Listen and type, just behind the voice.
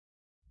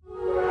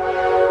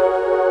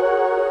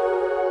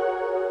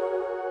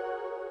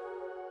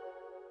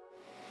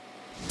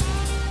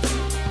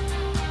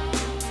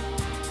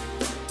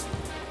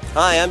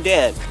Hi, I'm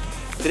Dan.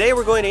 Today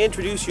we're going to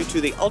introduce you to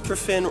the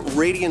UltraFin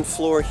Radiant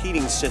Floor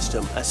Heating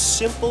System, a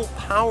simple,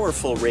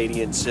 powerful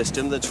radiant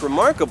system that's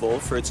remarkable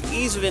for its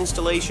ease of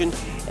installation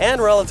and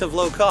relative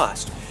low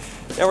cost.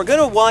 Now we're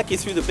going to walk you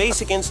through the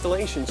basic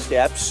installation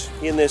steps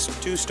in this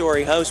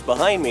two-story house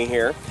behind me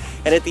here,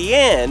 and at the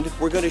end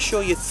we're going to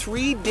show you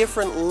 3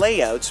 different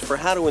layouts for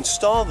how to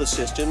install the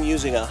system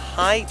using a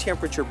high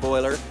temperature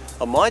boiler,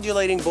 a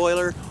modulating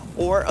boiler,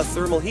 or a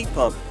thermal heat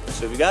pump.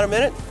 So if you got a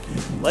minute,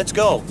 let's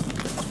go.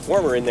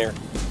 Warmer in there.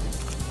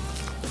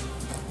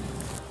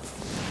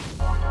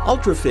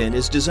 UltraFin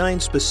is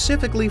designed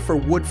specifically for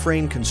wood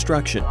frame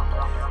construction.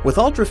 With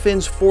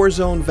UltraFin's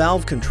 4-zone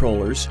valve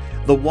controllers,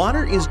 the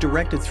water is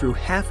directed through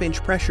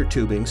half-inch pressure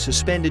tubing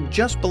suspended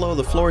just below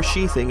the floor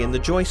sheathing in the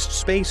joist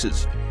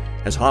spaces.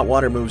 As hot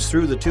water moves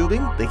through the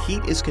tubing, the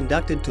heat is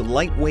conducted to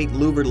lightweight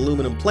louvered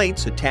aluminum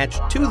plates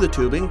attached to the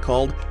tubing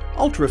called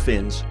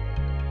UltraFins.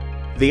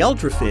 The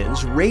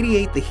UltraFins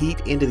radiate the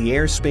heat into the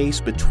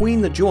airspace between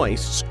the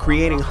joists,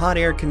 creating hot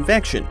air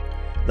convection.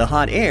 The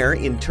hot air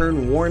in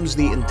turn warms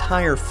the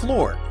entire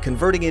floor,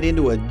 converting it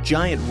into a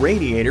giant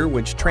radiator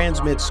which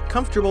transmits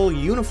comfortable,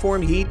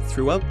 uniform heat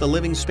throughout the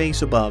living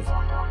space above.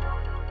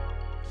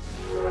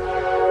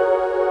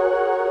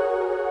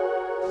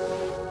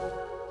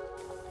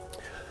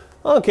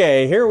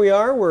 Okay, here we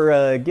are.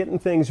 We're getting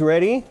things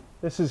ready.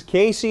 This is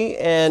Casey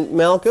and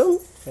Malcolm,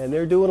 and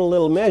they're doing a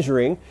little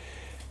measuring.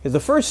 The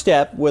first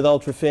step with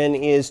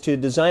UltraFin is to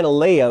design a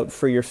layout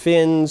for your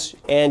fins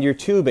and your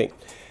tubing.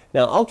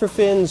 Now,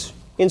 UltraFin's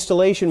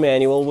installation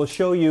manual will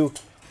show you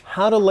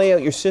how to lay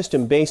out your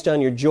system based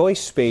on your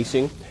joist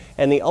spacing,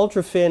 and the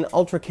UltraFin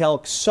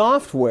UltraCalc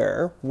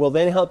software will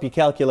then help you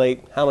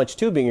calculate how much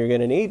tubing you're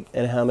going to need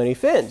and how many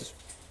fins.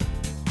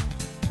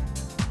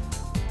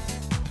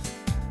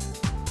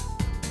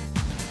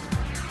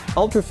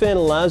 UltraFin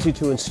allows you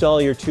to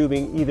install your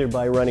tubing either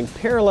by running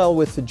parallel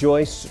with the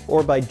joists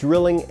or by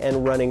drilling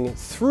and running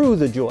through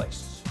the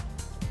joists.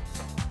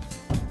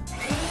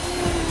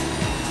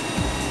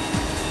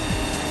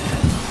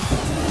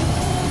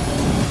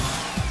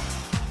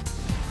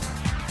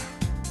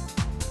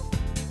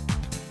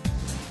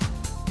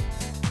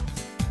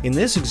 In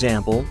this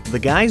example, the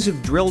guys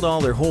have drilled all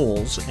their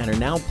holes and are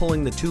now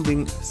pulling the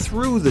tubing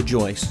through the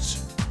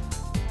joists.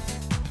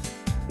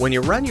 When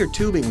you run your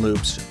tubing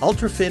loops,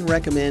 UltraFin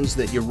recommends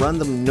that you run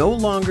them no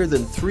longer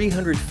than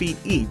 300 feet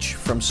each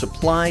from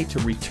supply to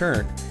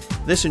return.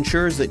 This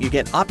ensures that you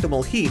get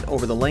optimal heat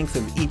over the length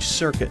of each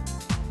circuit.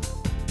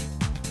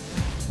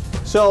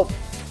 So,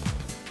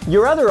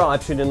 your other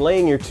option in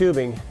laying your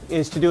tubing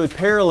is to do it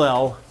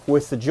parallel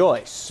with the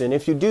joists, and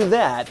if you do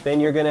that, then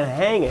you're going to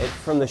hang it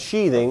from the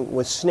sheathing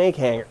with snake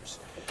hangers.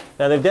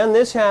 Now they've done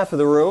this half of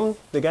the room.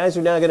 The guys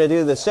are now going to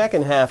do the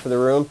second half of the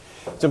room.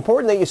 It's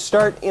important that you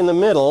start in the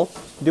middle,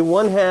 do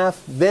one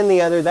half, then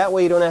the other. That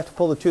way you don't have to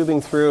pull the tubing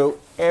through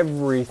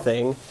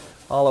everything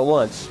all at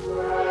once.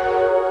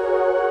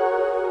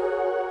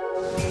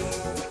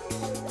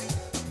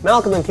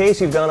 Malcolm and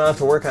Casey have gone off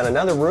to work on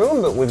another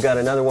room, but we've got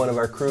another one of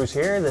our crews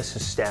here. This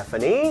is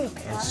Stephanie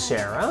and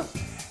Sarah,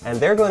 and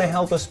they're going to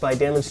help us by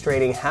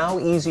demonstrating how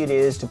easy it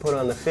is to put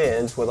on the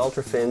fins with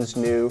UltraFin's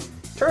new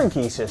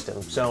turnkey system.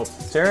 So,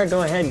 Sarah,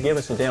 go ahead and give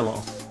us a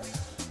demo.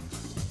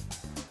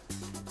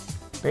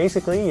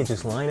 Basically, you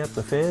just line up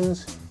the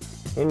fins,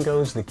 in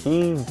goes the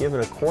key, give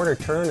it a quarter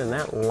turn, and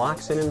that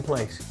locks it in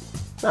place.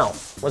 Now,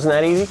 wasn't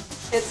that easy?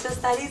 It's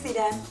just that easy,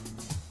 Dan.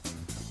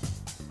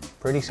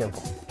 Pretty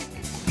simple.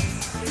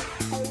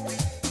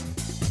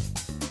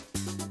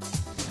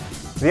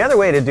 The other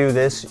way to do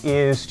this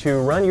is to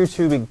run your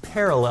tubing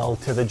parallel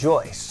to the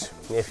joists.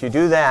 If you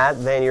do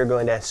that, then you're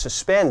going to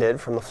suspend it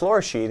from the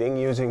floor sheathing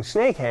using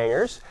snake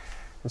hangers.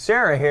 And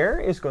Sarah here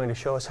is going to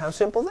show us how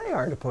simple they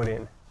are to put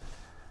in.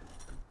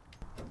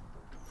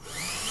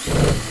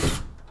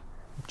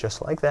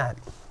 Just like that.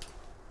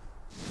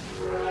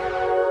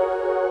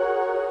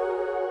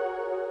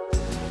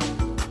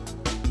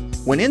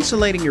 When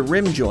insulating your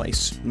rim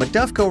joists,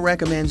 McDuffco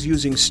recommends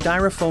using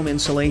styrofoam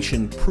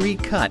insulation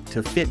pre-cut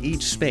to fit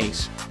each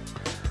space.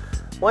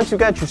 Once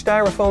you've got your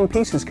styrofoam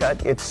pieces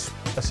cut, it's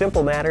a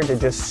simple matter to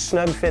just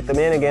snug fit them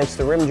in against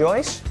the rim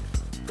joists.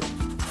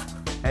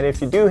 And if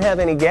you do have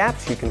any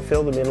gaps, you can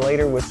fill them in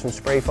later with some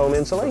spray foam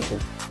insulation.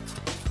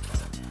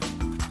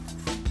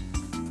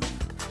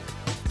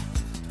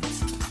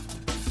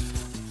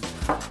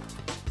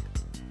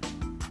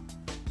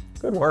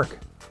 Good work.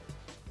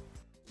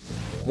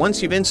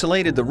 Once you've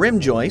insulated the rim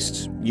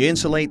joists, you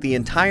insulate the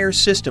entire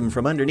system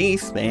from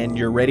underneath and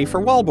you're ready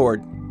for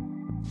wallboard.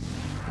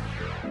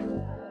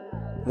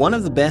 One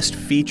of the best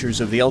features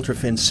of the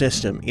UltraFin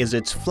system is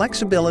its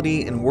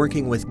flexibility in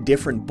working with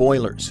different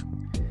boilers.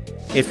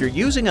 If you're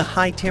using a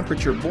high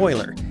temperature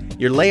boiler,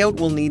 your layout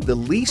will need the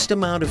least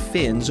amount of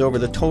fins over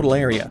the total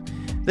area.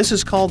 This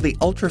is called the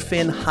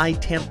UltraFin High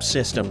Temp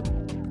system.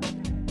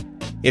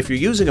 If you're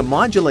using a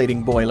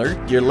modulating boiler,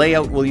 your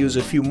layout will use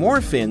a few more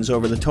fins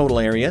over the total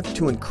area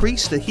to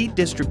increase the heat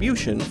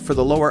distribution for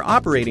the lower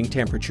operating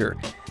temperature.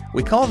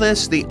 We call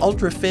this the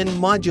UltraFin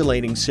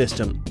modulating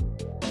system.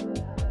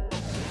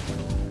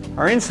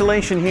 Our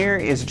installation here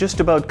is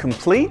just about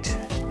complete.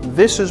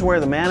 This is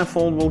where the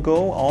manifold will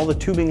go. All the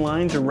tubing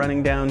lines are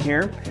running down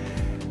here.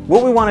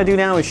 What we want to do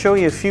now is show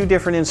you a few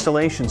different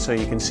installations so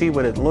you can see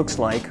what it looks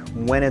like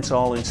when it's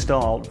all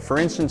installed. For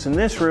instance, in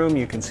this room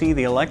you can see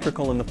the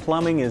electrical and the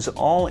plumbing is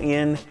all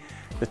in.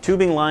 The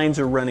tubing lines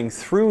are running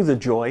through the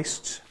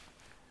joists.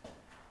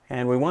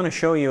 And we want to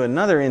show you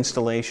another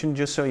installation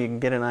just so you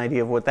can get an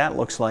idea of what that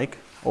looks like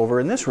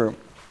over in this room.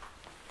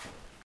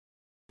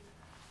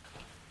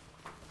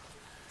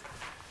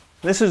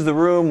 This is the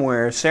room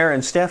where Sarah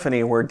and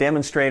Stephanie were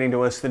demonstrating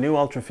to us the new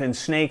Ultrafin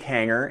snake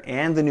hanger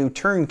and the new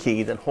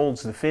turnkey that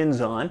holds the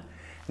fins on.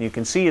 And you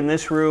can see in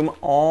this room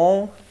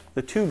all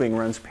the tubing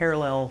runs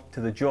parallel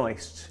to the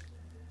joists.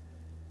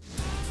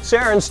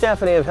 Sarah and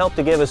Stephanie have helped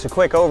to give us a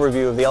quick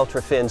overview of the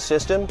Ultrafin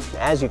system.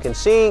 As you can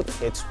see,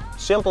 it's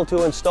simple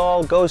to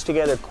install, goes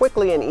together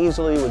quickly and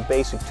easily with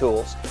basic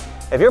tools.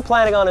 If you're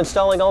planning on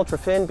installing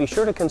Ultrafin, be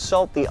sure to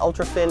consult the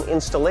Ultrafin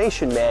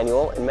installation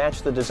manual and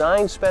match the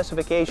design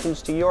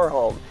specifications to your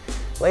home.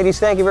 Ladies,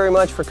 thank you very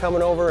much for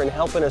coming over and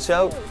helping us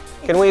out.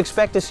 Can we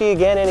expect to see you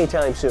again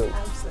anytime soon?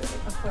 Absolutely,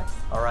 of course.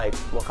 All right,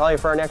 we'll call you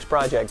for our next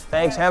project.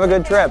 Thanks, have a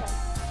good trip.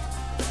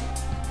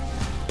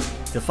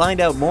 To find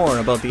out more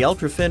about the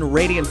Ultrafin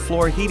radiant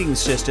floor heating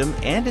system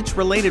and its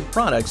related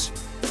products,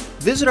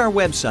 visit our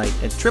website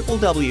at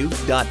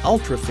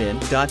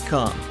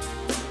www.ultrafin.com.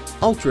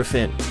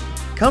 Ultrafin.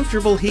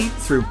 Comfortable heat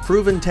through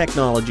proven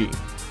technology.